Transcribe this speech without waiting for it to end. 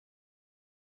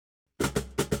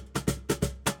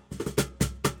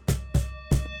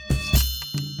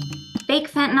Fake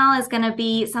fentanyl is going to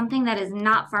be something that is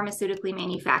not pharmaceutically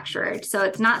manufactured. So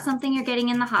it's not something you're getting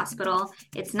in the hospital.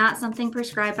 It's not something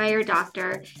prescribed by your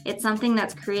doctor. It's something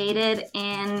that's created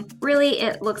in, really,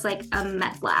 it looks like a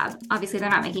meth lab. Obviously, they're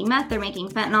not making meth, they're making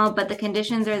fentanyl, but the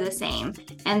conditions are the same.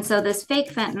 And so this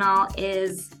fake fentanyl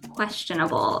is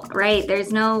questionable, right?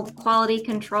 There's no quality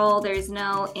control, there's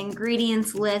no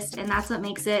ingredients list, and that's what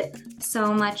makes it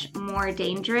so much more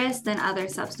dangerous than other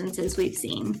substances we've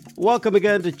seen. Welcome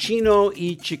again to Chino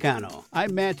y Chicano.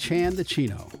 I'm Matt Chan, the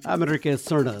Chino. I'm Enrique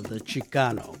Cerna, the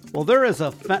Chicano. Well, there is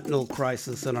a fentanyl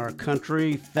crisis in our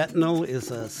country. Fentanyl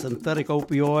is a synthetic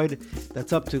opioid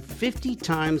that's up to 50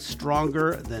 times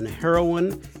stronger than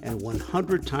heroin and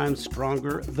 100 times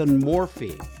stronger than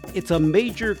morphine. It's a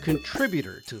major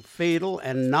contributor to fatal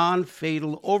and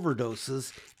non-fatal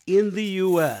overdoses in the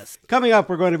U.S. Coming up,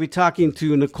 we're going to be talking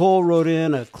to Nicole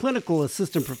Rodin, a clinical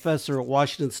assistant professor at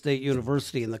Washington State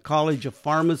University in the College of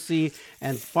Pharmacy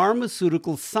and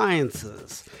Pharmaceutical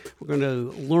Sciences. We're going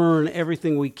to learn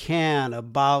everything we can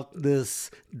about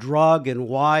this drug and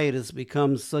why it has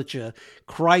become such a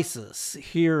crisis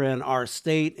here in our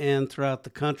state and throughout the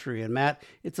country. And Matt,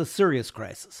 it's a serious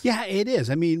crisis. Yeah, it is.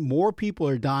 I mean, more people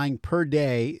are dying per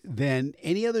day than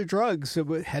any other drugs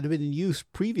that had been in use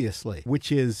previously,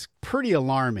 which is pretty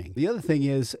alarming. The other thing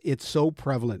is it's so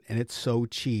prevalent and it's so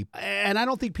cheap. And I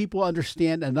don't think people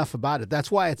understand enough about it.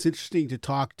 That's why it's interesting to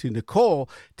talk to Nicole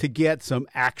to get some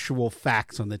actual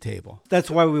facts on the table. That's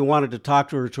why we wanted to talk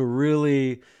to her, to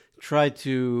really try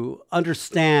to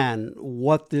understand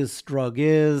what this drug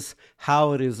is,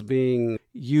 how it is being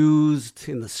used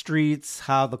in the streets,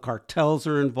 how the cartels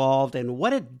are involved, and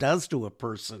what it does to a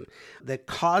person that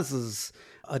causes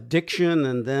addiction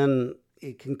and then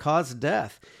it can cause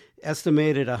death.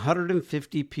 Estimated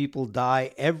 150 people die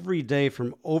every day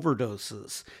from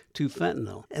overdoses to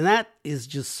fentanyl. And that is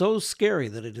just so scary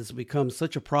that it has become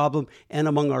such a problem, and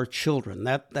among our children.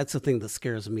 That's the thing that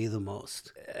scares me the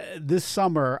most. This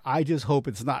summer, I just hope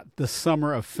it's not the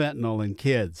summer of fentanyl in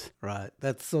kids. Right.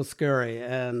 That's so scary.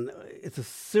 And it's a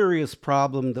serious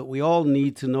problem that we all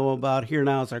need to know about. Here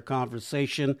now is our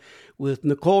conversation with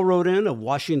Nicole Rodin of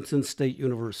Washington State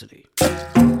University.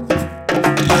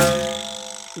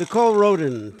 Nicole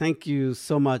Rodin, thank you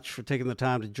so much for taking the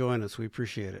time to join us. We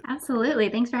appreciate it. Absolutely.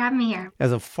 Thanks for having me here.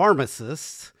 As a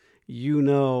pharmacist, you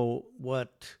know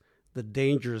what the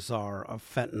dangers are of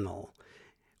fentanyl.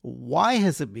 Why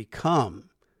has it become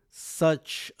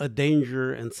such a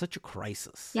danger and such a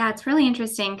crisis? Yeah, it's really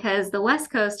interesting because the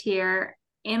West Coast here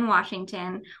in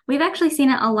Washington, we've actually seen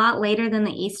it a lot later than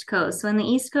the East Coast. So in the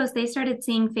East Coast, they started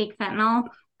seeing fake fentanyl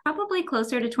probably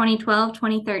closer to 2012,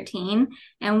 2013.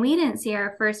 And we didn't see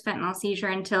our first fentanyl seizure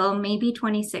until maybe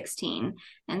 2016.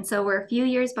 And so we're a few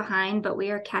years behind, but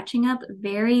we are catching up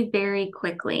very, very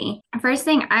quickly. First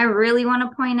thing I really want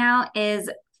to point out is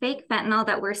fake fentanyl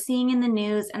that we're seeing in the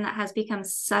news and that has become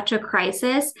such a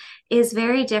crisis is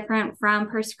very different from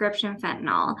prescription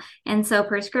fentanyl. And so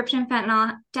prescription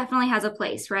fentanyl definitely has a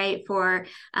place, right, for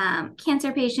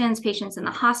cancer patients, patients in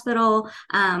the hospital,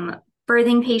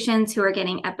 birthing patients who are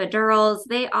getting epidurals.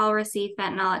 They all receive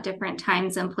fentanyl at different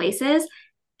times and places,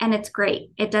 and it's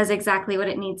great. It does exactly what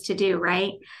it needs to do,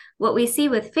 right? What we see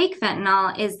with fake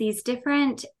fentanyl is these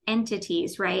different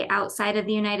entities, right, outside of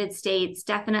the United States,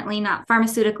 definitely not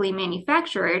pharmaceutically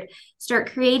manufactured,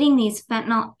 start creating these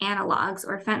fentanyl analogs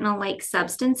or fentanyl-like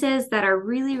substances that are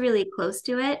really, really close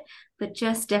to it, but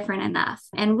just different enough.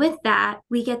 And with that,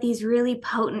 we get these really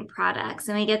potent products,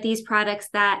 and we get these products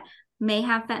that may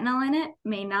have fentanyl in it,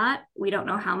 may not. We don't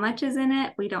know how much is in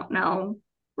it. We don't know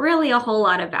really a whole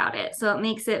lot about it. So it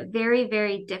makes it very,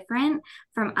 very different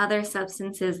from other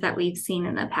substances that we've seen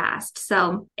in the past.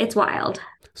 So it's wild.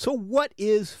 So what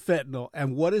is fentanyl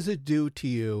and what does it do to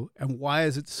you and why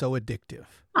is it so addictive?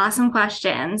 Awesome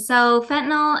question. So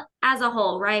fentanyl as a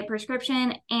whole, right?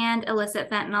 Prescription and illicit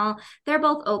fentanyl, they're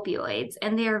both opioids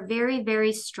and they are very,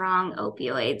 very strong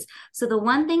opioids. So the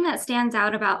one thing that stands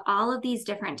out about all of these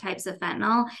different types of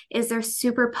fentanyl is they're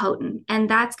super potent. And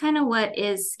that's kind of what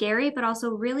is scary, but also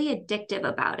really addictive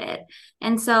about it.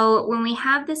 And so when we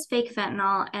have this fake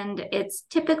fentanyl and it's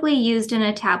typically used in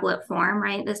a tablet form,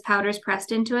 right? This powder is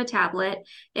pressed into a tablet.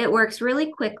 It works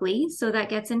really quickly. So that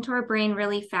gets into our brain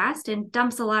really fast and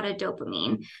dumps a lot of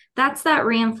dopamine. That's that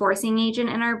reinforcing agent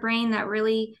in our brain that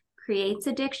really creates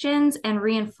addictions and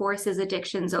reinforces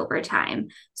addictions over time.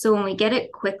 So when we get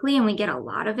it quickly and we get a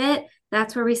lot of it,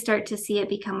 that's where we start to see it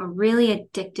become a really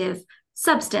addictive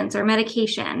substance or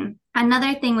medication.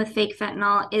 Another thing with fake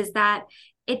fentanyl is that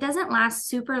it doesn't last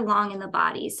super long in the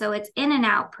body. So it's in and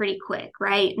out pretty quick,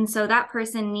 right? And so that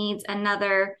person needs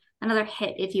another another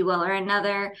hit, if you will, or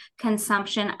another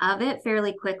consumption of it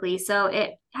fairly quickly. So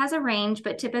it has a range,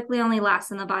 but typically only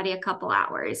lasts in the body a couple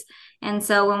hours. And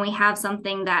so when we have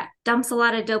something that dumps a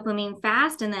lot of dopamine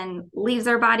fast and then leaves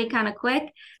our body kind of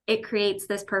quick, it creates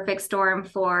this perfect storm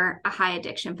for a high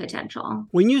addiction potential.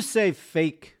 When you say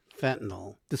fake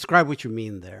fentanyl, describe what you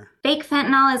mean there. Fake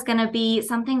fentanyl is going to be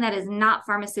something that is not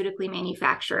pharmaceutically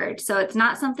manufactured. So it's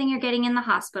not something you're getting in the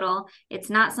hospital. It's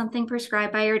not something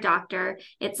prescribed by your doctor.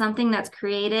 It's something that's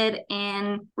created,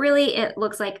 and really it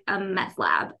looks like a meth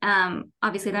lab.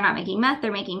 Obviously, they're not making meth,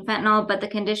 they're making fentanyl, but the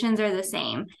conditions are the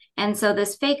same. And so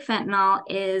this fake fentanyl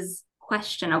is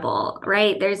questionable,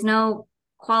 right? There's no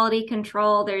quality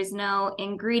control, there's no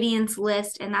ingredients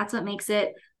list, and that's what makes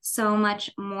it so much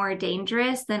more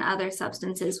dangerous than other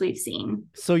substances we've seen.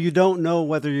 So you don't know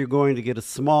whether you're going to get a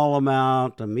small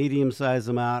amount, a medium-sized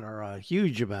amount, or a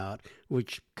huge amount,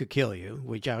 which could kill you,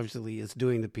 which obviously is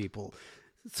doing to people.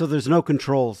 So there's no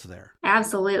controls there.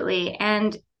 Absolutely.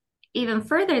 And even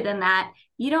further than that,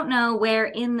 you don't know where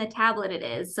in the tablet it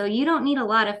is. So you don't need a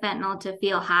lot of fentanyl to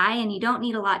feel high, and you don't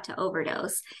need a lot to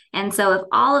overdose. And so if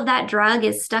all of that drug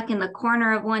is stuck in the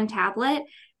corner of one tablet,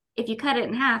 if you cut it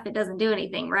in half, it doesn't do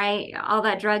anything, right? All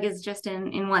that drug is just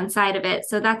in one side of it.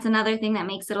 So that's another thing that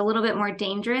makes it a little bit more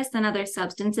dangerous than other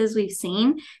substances we've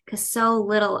seen, because so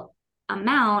little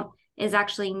amount is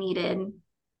actually needed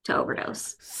to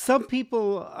overdose. Some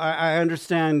people, I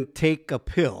understand, take a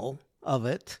pill of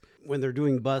it. When they're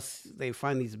doing busts, they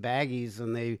find these baggies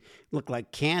and they look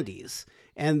like candies.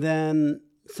 And then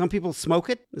some people smoke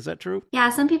it. Is that true?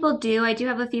 Yeah, some people do. I do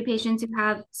have a few patients who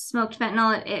have smoked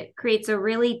fentanyl. It creates a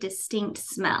really distinct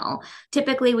smell.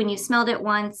 Typically, when you smelled it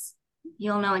once,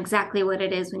 you'll know exactly what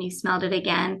it is when you smelled it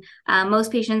again.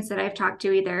 Most patients that I've talked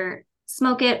to either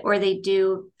smoke it or they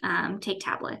do take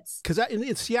tablets. Because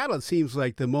in Seattle, it seems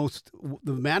like the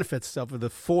manifest stuff of the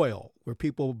foil, where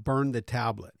people burn the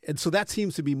tablet. And so that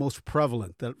seems to be most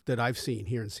prevalent that I've seen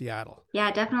here in Seattle. Yeah,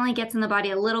 it definitely gets in the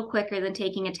body a little quicker than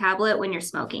taking a tablet when you're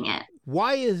smoking it.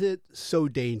 Why is it so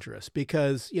dangerous?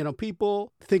 Because,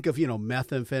 people think of,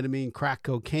 methamphetamine, crack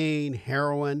cocaine,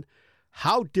 heroin.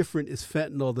 How different is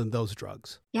fentanyl than those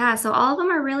drugs? Yeah, so all of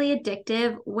them are really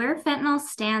addictive. Where fentanyl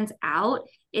stands out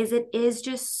is it is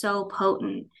just so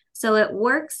potent. So it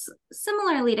works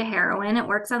similarly to heroin. It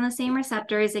works on the same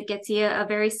receptors. It gets you a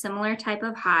very similar type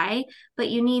of high, but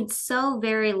you need so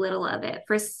very little of it.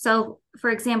 For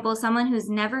example, someone who's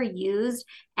never used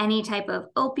any type of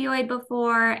opioid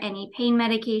before, any pain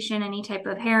medication, any type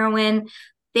of heroin,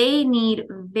 they need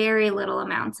very little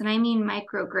amounts, and I mean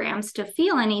micrograms, to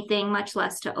feel anything, much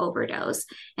less to overdose.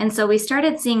 And so we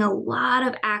started seeing a lot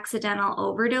of accidental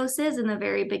overdoses in the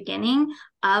very beginning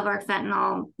of our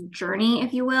fentanyl journey,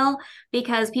 if you will,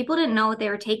 because people didn't know what they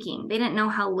were taking. They didn't know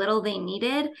how little they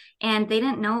needed, and they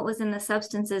didn't know it was in the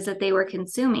substances that they were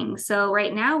consuming. So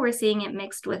right now we're seeing it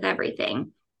mixed with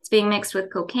everything. It's being mixed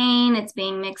with cocaine. It's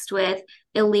being mixed with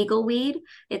illegal weed.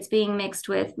 It's being mixed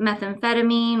with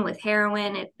methamphetamine, with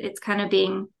heroin. It's kind of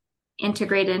being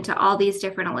integrated into all these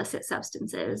different illicit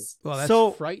substances. Well,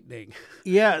 that's frightening.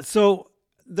 Yeah. So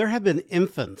there have been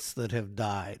infants that have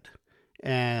died.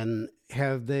 And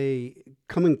have they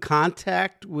come in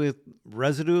contact with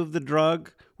residue of the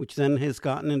drug, which then has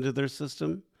gotten into their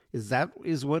system?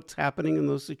 Is what's happening in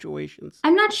those situations?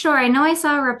 I'm not sure. I know I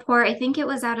saw a report, I think it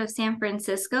was out of San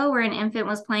Francisco, where an infant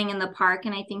was playing in the park,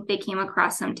 and I think they came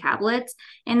across some tablets.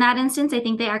 In that instance, I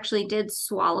think they actually did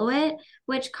swallow it,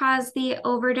 which caused the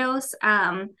overdose.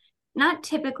 Not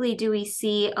typically do we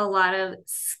see a lot of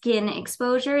skin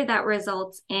exposure that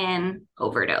results in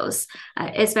overdose,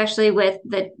 especially with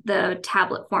the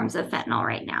tablet forms of fentanyl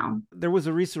right now. There was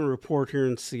a recent report here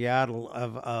in Seattle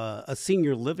of a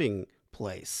senior living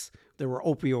place. There were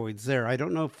opioids there. I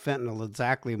don't know if fentanyl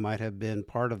exactly might have been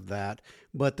part of that,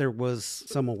 but there was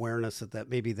some awareness that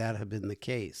maybe that had been the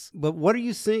case. But what are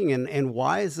you seeing, and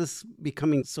why is this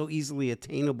becoming so easily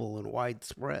attainable and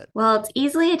widespread? Well, it's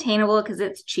easily attainable because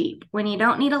it's cheap. When you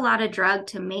don't need a lot of drug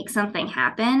to make something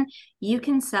happen, you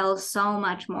can sell so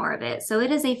much more of it. So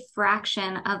it is a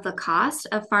fraction of the cost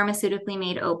of pharmaceutically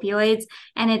made opioids,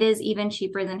 and it is even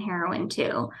cheaper than heroin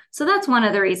too. So that's one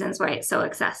of the reasons why it's so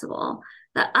accessible.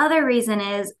 The other reason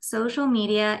is social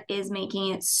media is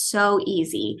making it so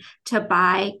easy to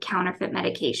buy counterfeit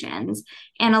medications.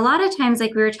 And a lot of times,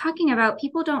 like we were talking about,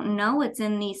 people don't know what's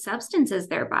in these substances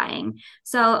they're buying.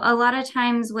 So a lot of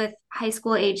times with high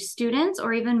school age students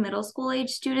or even middle school age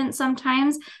students,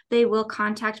 sometimes they will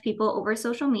contact people over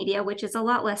social media, which is a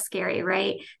lot less scary,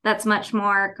 right? That's much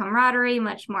more camaraderie,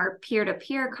 much more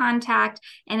peer-to-peer contact.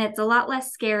 And it's a lot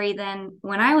less scary than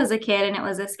when I was a kid and it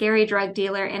was a scary drug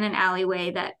dealer in an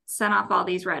alleyway that sent off all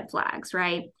these red flags,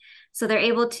 right? So they're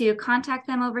able to contact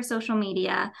them over social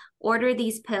media, order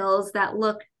these pills that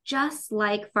look just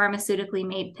like pharmaceutically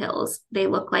made pills. They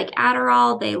look like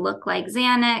Adderall, they look like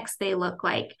Xanax, they look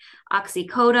like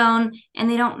oxycodone, and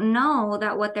they don't know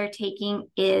that what they're taking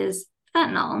is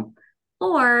fentanyl.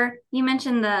 Or you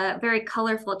mentioned the very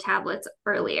colorful tablets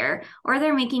earlier, or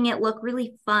they're making it look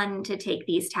really fun to take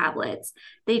these tablets.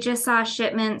 They just saw a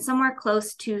shipment somewhere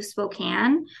close to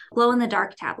Spokane, glow in the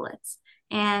dark tablets.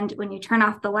 And when you turn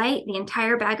off the light, the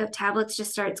entire bag of tablets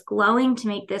just starts glowing to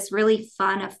make this really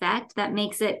fun effect that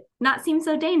makes it not seem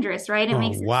so dangerous, right? It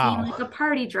makes it seem like a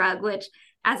party drug, which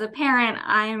as a parent,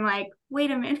 I'm like,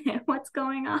 wait a minute, what's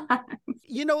going on?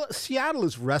 You know, Seattle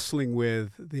is wrestling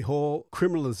with the whole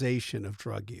criminalization of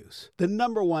drug use. The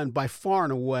number one, by far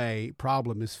and away,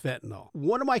 problem is fentanyl.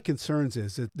 One of my concerns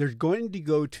is that they're going to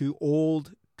go to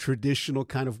old, traditional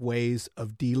kind of ways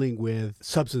of dealing with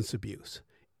substance abuse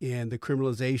and the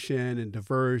criminalization and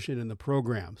diversion and the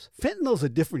programs. Fentanyl's a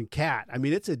different cat. I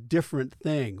mean, it's a different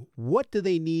thing. What do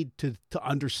they need to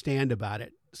understand about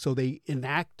it so they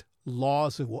enact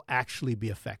laws that will actually be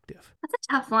effective? That's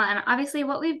a tough one. Obviously,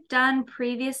 what we've done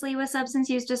previously with substance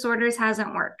use disorders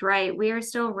hasn't worked, right? We are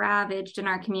still ravaged in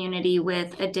our community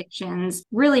with addictions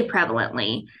really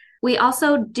prevalently. We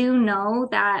also do know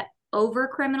that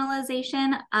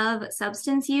over-criminalization of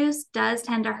substance use does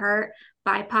tend to hurt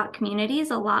BIPOC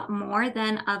communities a lot more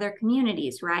than other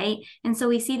communities, right? And so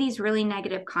we see these really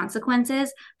negative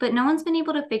consequences, but no one's been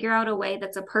able to figure out a way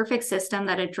that's a perfect system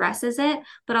that addresses it,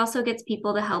 but also gets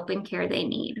people the help and care they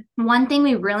need. One thing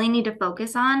we really need to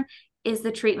focus on is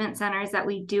the treatment centers that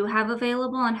we do have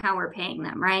available and how we're paying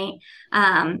them, right?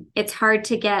 It's hard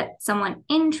to get someone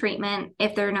in treatment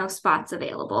if there are no spots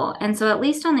available. And so at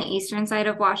least on the eastern side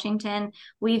of Washington,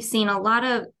 we've seen a lot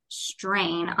of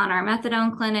strain on our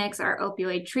methadone clinics, our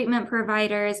opioid treatment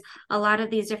providers, a lot of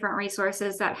these different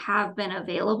resources that have been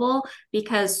available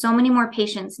because so many more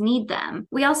patients need them.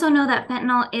 We also know that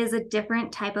fentanyl is a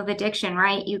different type of addiction,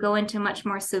 right? You go into much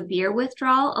more severe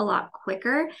withdrawal a lot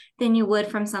quicker than you would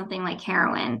from something like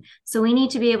heroin. So we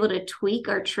need to be able to tweak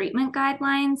our treatment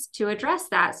guidelines to address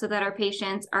that so that our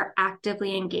patients are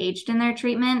actively engaged in their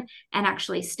treatment and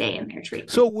actually stay in their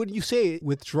treatment. So when you say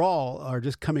withdrawal or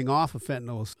just coming off of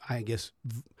fentanyl, I guess,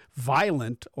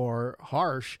 violent or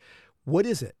harsh, what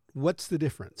is it? What's the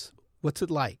difference? What's it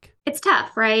like? It's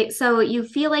tough, right? So you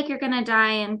feel like you're going to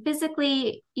die, and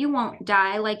physically you won't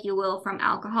die like you will from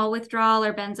alcohol withdrawal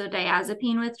or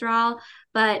benzodiazepine withdrawal,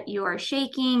 but you are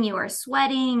shaking, you are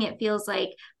sweating. It feels like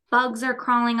bugs are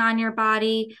crawling on your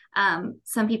body.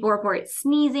 Some people report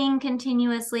sneezing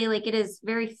continuously. Like, it is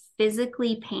very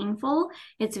physically painful.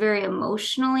 It's very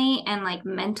emotionally and like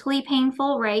mentally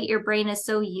painful, right? Your brain is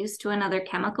so used to another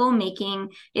chemical making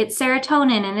its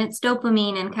serotonin and its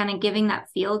dopamine and kind of giving that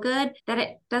feel good that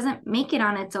it doesn't make it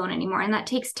on its own anymore. And that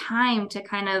takes time to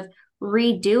kind of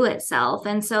redo itself.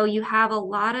 And so you have a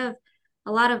lot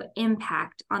of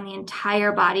impact on the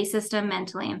entire body system,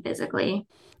 mentally and physically.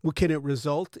 Well, can it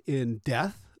result in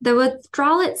death? The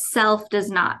withdrawal itself does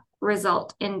not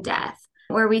result in death.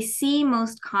 Where we see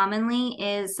most commonly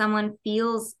is someone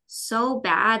feels so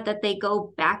bad that they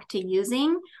go back to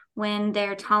using when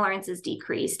their tolerance is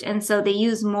decreased. And so they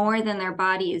use more than their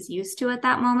body is used to at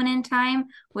that moment in time,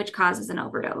 which causes an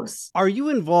overdose. Are you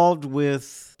involved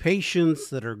with patients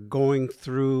that are going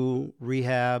through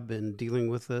rehab and dealing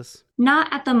with this?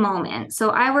 Not at the moment.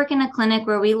 So I work in a clinic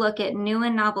where we look at new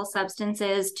and novel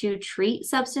substances to treat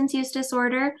substance use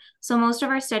disorder. So most of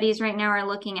our studies right now are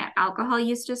looking at alcohol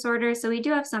use disorder. So we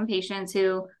do have some patients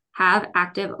who have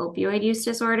active opioid use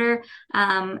disorder.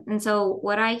 And so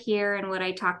what I hear and what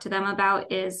I talk to them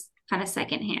about is kind of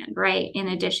secondhand, right? In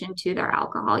addition to their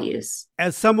alcohol use.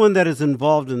 As someone that is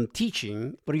involved in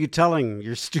teaching, what are you telling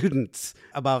your students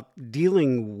about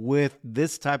dealing with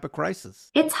this type of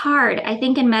crisis? It's hard. I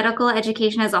think in medical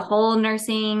education as a whole,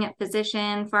 nursing,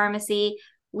 physician, pharmacy,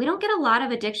 we don't get a lot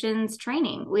of addictions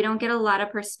training. We don't get a lot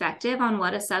of perspective on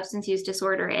what a substance use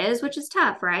disorder is, which is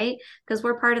tough, right? Because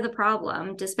we're part of the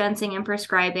problem. Dispensing and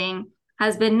prescribing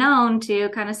has been known to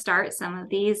kind of start some of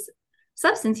these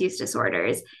substance use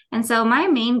disorders. And so my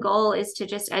main goal is to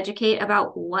just educate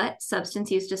about what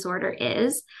substance use disorder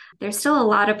is. There's still a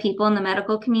lot of people in the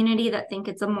medical community that think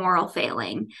it's a moral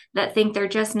failing, that think they're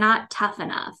just not tough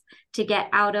enough to get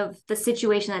out of the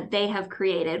situation that they have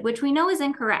created, which we know is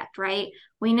incorrect, right?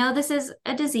 We know this is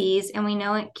a disease and we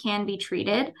know it can be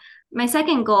treated. My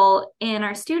second goal in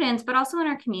our students, but also in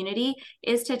our community,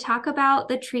 is to talk about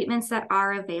the treatments that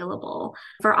are available.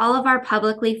 For all of our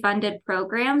publicly funded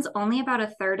programs, only about a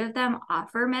third of them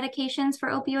offer medications for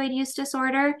opioid use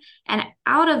disorder. And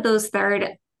out of those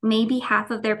third, maybe half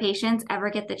of their patients ever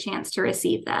get the chance to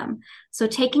receive them. So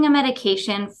taking a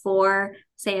medication for,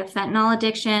 say, a fentanyl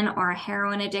addiction or a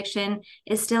heroin addiction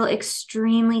is still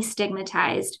extremely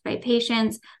stigmatized by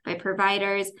patients, by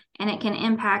providers, and it can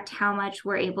impact how much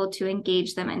we're able to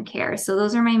engage them in care. So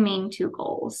those are my main two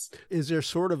goals. Is there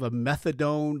sort of a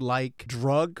methadone-like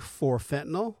drug for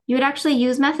fentanyl? You would actually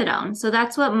use methadone. So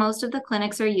that's what most of the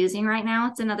clinics are using right now.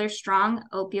 It's another strong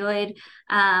opioid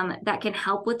that can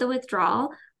help with the withdrawal.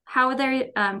 How they're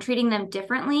treating them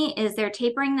differently is they're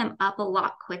tapering them up a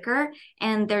lot quicker,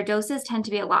 and their doses tend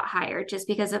to be a lot higher just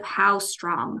because of how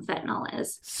strong fentanyl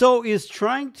is. So is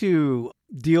trying to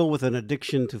deal with an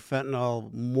addiction to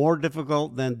fentanyl more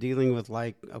difficult than dealing with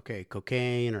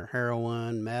cocaine or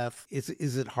heroin, meth?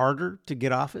 Is it harder to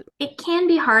get off it? It can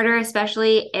be harder,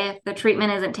 especially if the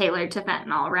treatment isn't tailored to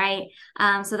fentanyl, right?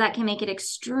 So that can make it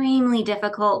extremely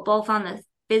difficult, both on the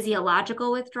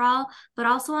physiological withdrawal, but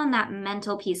also on that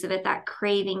mental piece of it, that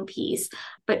craving piece.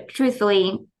 But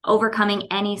truthfully, overcoming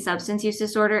any substance use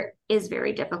disorder is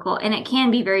very difficult, and it can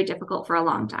be very difficult for a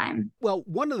long time. Well,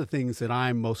 one of the things that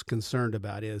I'm most concerned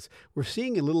about is we're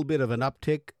seeing a little bit of an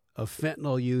uptick of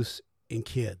fentanyl use in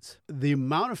kids. The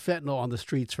amount of fentanyl on the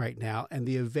streets right now and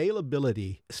the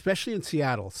availability, especially in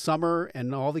Seattle, summer,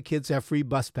 and all the kids have free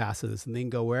bus passes and they can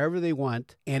go wherever they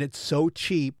want, and it's so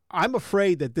cheap. I'm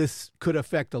afraid that this could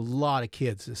affect a lot of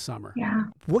kids this summer. Yeah.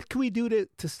 What can we do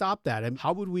to stop that? And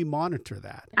how would we monitor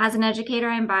that? As an educator,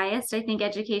 I'm biased. I think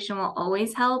education will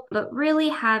always help, but really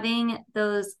having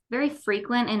those very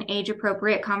frequent and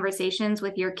age-appropriate conversations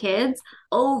with your kids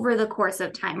over the course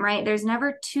of time, right? There's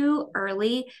never too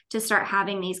early to start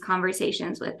having these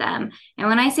conversations with them. And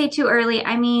when I say too early,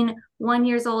 I mean 1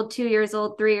 year old, 2 years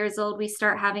old, 3 years old, we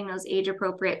start having those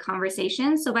age-appropriate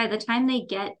conversations. So by the time they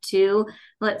get to,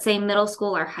 let's say, middle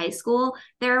school or high school,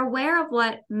 they're aware of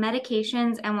what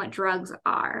medications and what drugs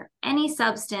are. Any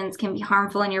substance can be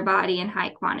harmful in your body in high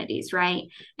quantities, right?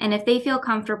 And if they feel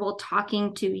comfortable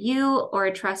talking to you or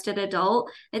a trusted adult,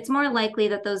 it's more likely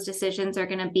that those decisions are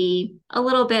going to be a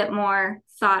little bit more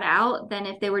thought out than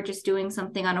if they were just doing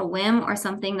something on a whim or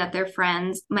something that their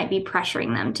friends might be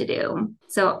pressuring them to do.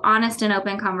 So honest and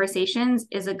open conversations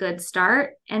is a good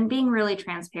start, and being really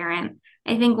transparent.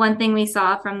 I think one thing we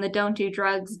saw from the Don't Do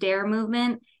Drugs Dare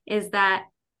movement is that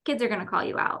kids are going to call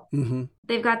you out. Mm-hmm.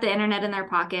 They've got the internet in their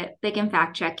pocket. They can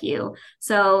fact check you.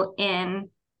 So in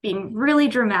being really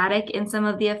dramatic in some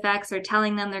of the effects or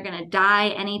telling them they're going to die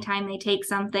anytime they take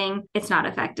something, it's not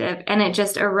effective. And it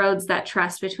just erodes that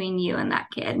trust between you and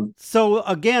that kid. So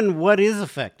again, what is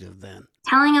effective then?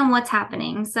 Telling them what's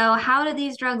happening. So how do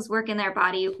these drugs work in their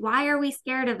body? Why are we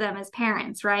scared of them as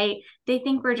parents, right? They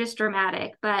think we're just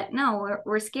dramatic, but no,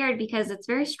 we're scared because it's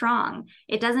very strong.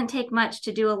 It doesn't take much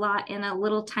to do a lot in a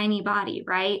little tiny body,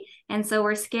 right? And so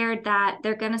we're scared that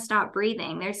they're going to stop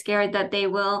breathing. They're scared that they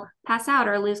will pass out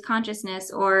or lose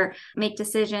consciousness or make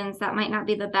decisions that might not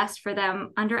be the best for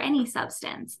them under any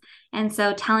substance. And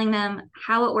so telling them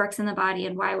how it works in the body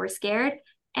and why we're scared,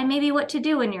 and maybe what to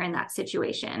do when you're in that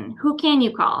situation. Who can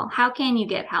you call? How can you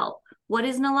get help? What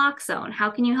is naloxone? How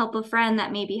can you help a friend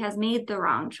that maybe has made the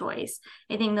wrong choice?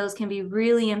 I think those can be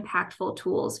really impactful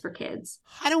tools for kids.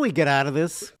 How do we get out of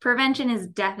this? Prevention is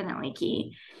definitely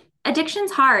key.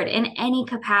 Addiction's hard in any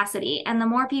capacity, and the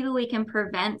more people we can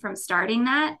prevent from starting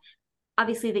that,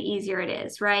 obviously the easier it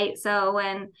is, right? So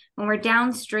when we're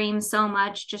downstream so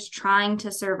much just trying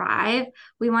to survive,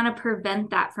 we want to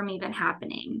prevent that from even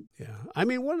happening. Yeah. I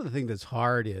mean, one of the things that's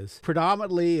hard is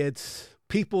predominantly it's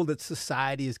people that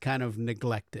society is kind of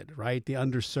neglected, right? The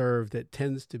underserved that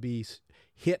tends to be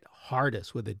hit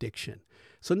hardest with addiction.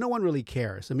 So no one really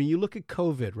cares. I mean, you look at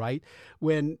COVID, right?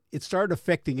 When it started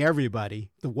affecting everybody,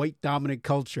 the white dominant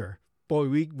culture, boy,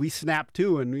 we snapped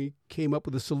to and we came up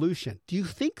with a solution. Do you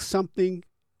think something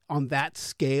on that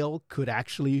scale could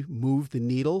actually move the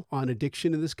needle on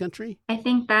addiction in this country? I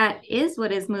think that is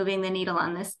what is moving the needle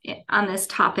on this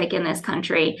topic in this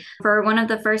country. For one of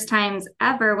the first times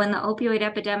ever, when the opioid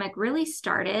epidemic really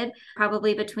started,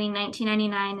 probably between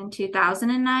 1999 and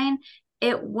 2009,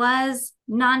 it was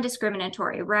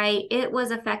non-discriminatory, right? It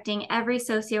was affecting every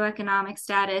socioeconomic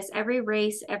status, every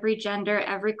race, every gender,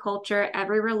 every culture,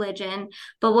 every religion.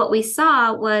 But what we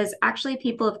saw was actually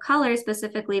people of color,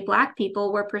 specifically Black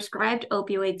people, were prescribed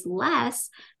opioids less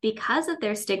because of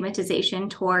their stigmatization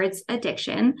towards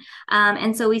addiction.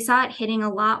 And so we saw it hitting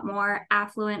a lot more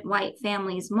affluent white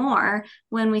families more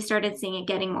when we started seeing it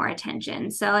getting more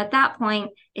attention. So at that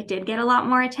point, it did get a lot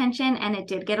more attention, and it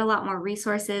did get a lot more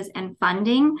resources and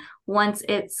funding once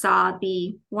it saw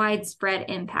the widespread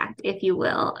impact, if you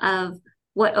will, of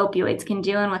what opioids can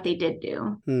do and what they did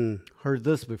do. Heard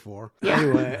this before. Yeah.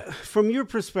 Anyway, from your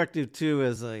perspective too,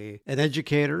 as an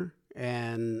educator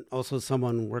and also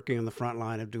someone working on the front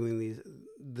line of doing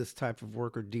this type of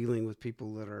work or dealing with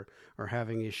people that are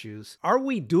having issues, are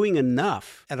we doing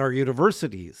enough at our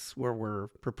universities where we're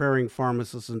preparing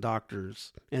pharmacists and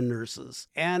doctors and nurses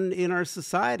and in our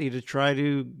society to try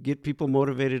to get people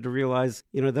motivated to realize,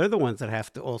 they're the ones that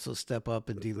have to also step up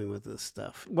in dealing with this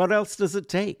stuff? What else does it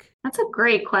take? That's a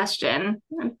great question.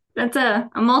 That's a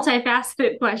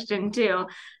multifaceted question too.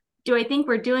 Do I think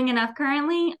we're doing enough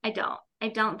currently? I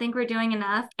don't think we're doing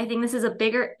enough. I think this is a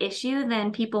bigger issue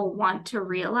than people want to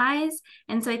realize.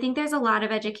 And so I think there's a lot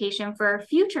of education for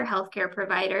future healthcare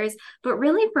providers, but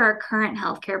really for our current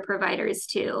healthcare providers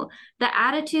too. The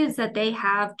attitudes that they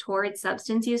have towards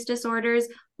substance use disorders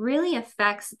really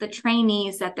affects the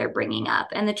trainees that they're bringing up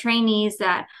and the trainees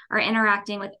that are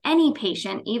interacting with any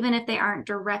patient, even if they aren't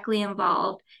directly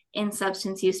involved in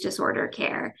substance use disorder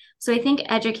care. So I think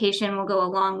education will go a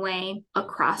long way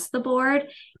across the board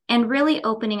and really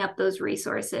opening up those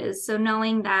resources. So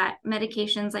knowing that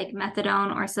medications like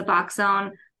methadone or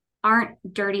Suboxone aren't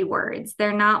dirty words.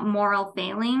 They're not moral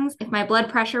failings. If my blood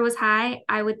pressure was high,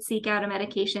 I would seek out a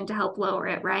medication to help lower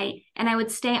it, right? And I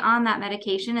would stay on that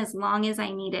medication as long as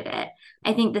I needed it.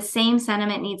 I think the same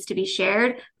sentiment needs to be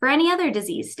shared for any other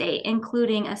disease state,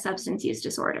 including a substance use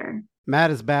disorder. Matt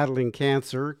is battling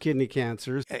cancer, kidney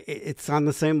cancer. It's on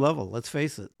the same level, let's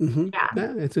face it. Mm-hmm.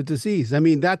 Yeah, it's a disease. I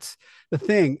mean, that's the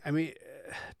thing. I mean,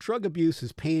 drug abuse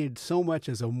is painted so much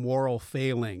as a moral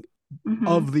failing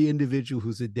of the individual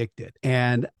who's addicted.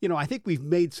 And, I think we've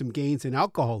made some gains in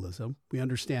alcoholism. We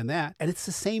understand that. And it's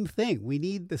the same thing. We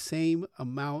need the same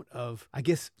amount of,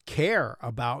 care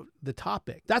about the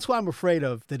topic. That's what I'm afraid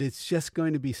of, that it's just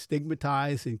going to be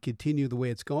stigmatized and continue the way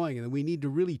it's going. And we need to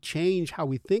really change how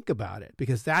we think about it,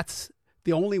 because that's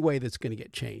the only way that's going to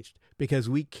get changed. Because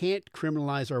we can't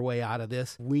criminalize our way out of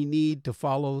this. We need to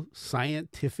follow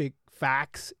scientific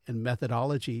facts and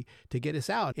methodology to get us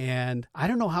out. And I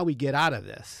don't know how we get out of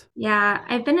this. Yeah,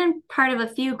 I've been in part of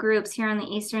a few groups here on the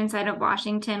eastern side of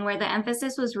Washington where the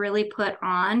emphasis was really put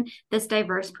on this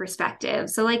diverse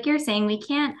perspective. So like you're saying, we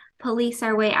can't police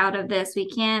our way out of this. We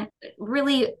can't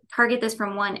really target this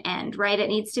from one end, right? It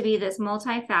needs to be this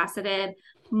multifaceted,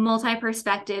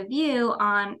 multi-perspective view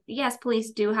on, yes, police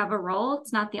do have a role.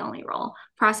 It's not the only role.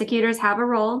 Prosecutors have a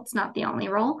role. It's not the only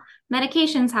role.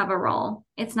 Medications have a role.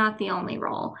 It's not the only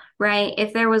role, right?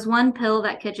 If there was one pill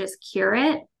that could just cure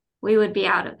it, we would be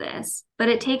out of this. But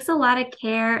it takes a lot of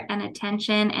care and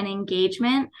attention and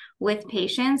engagement with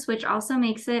patients, which also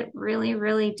makes it really,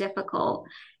 really difficult.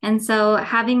 And so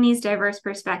having these diverse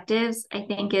perspectives, I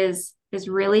think, is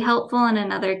really helpful and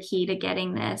another key to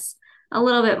getting this a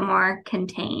little bit more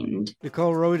contained.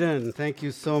 Nicole Roden, thank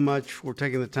you so much for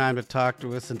taking the time to talk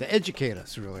to us and to educate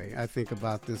us, really, I think,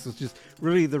 about this. It's just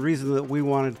really the reason that we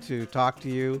wanted to talk to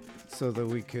you, so that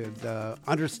we could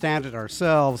understand it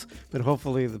ourselves, but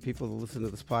hopefully the people that listen to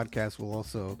this podcast will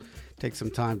also take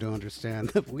some time to understand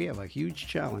that we have a huge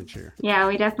challenge here. Yeah,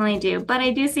 we definitely do. But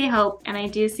I do see hope, and I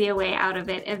do see a way out of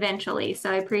it eventually. So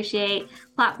I appreciate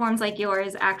platforms like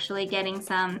yours actually getting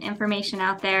some information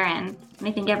out there, and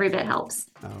I think every bit helps.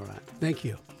 All right. Thank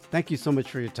you. Thank you so much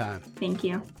for your time. Thank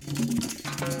you.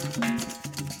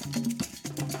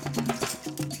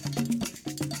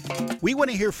 We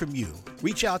want to hear from you.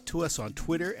 Reach out to us on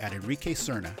Twitter at Enrique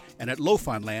Cerna and at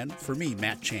Lofanland for me,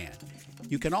 Matt Chan.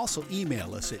 You can also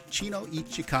email us at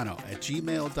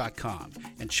chinoychicano@gmail.com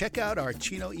and check out our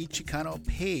Chino y Chicano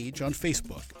page on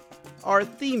Facebook. Our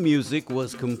theme music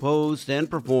was composed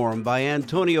and performed by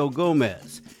Antonio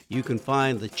Gomez. You can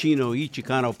find the Chino y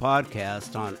Chicano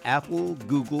podcast on Apple,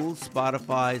 Google,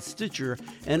 Spotify, Stitcher,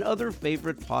 and other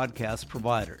favorite podcast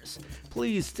providers.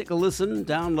 Please take a listen,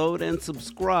 download, and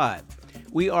subscribe.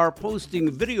 We are posting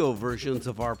video versions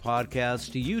of our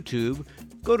podcast to YouTube.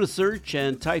 Go to search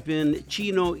and type in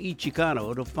Chino y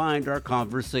Chicano to find our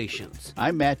conversations.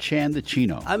 I'm Matt Chan, the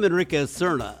Chino. I'm Enrique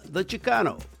Cerna, the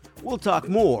Chicano. We'll talk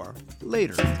more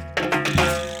later.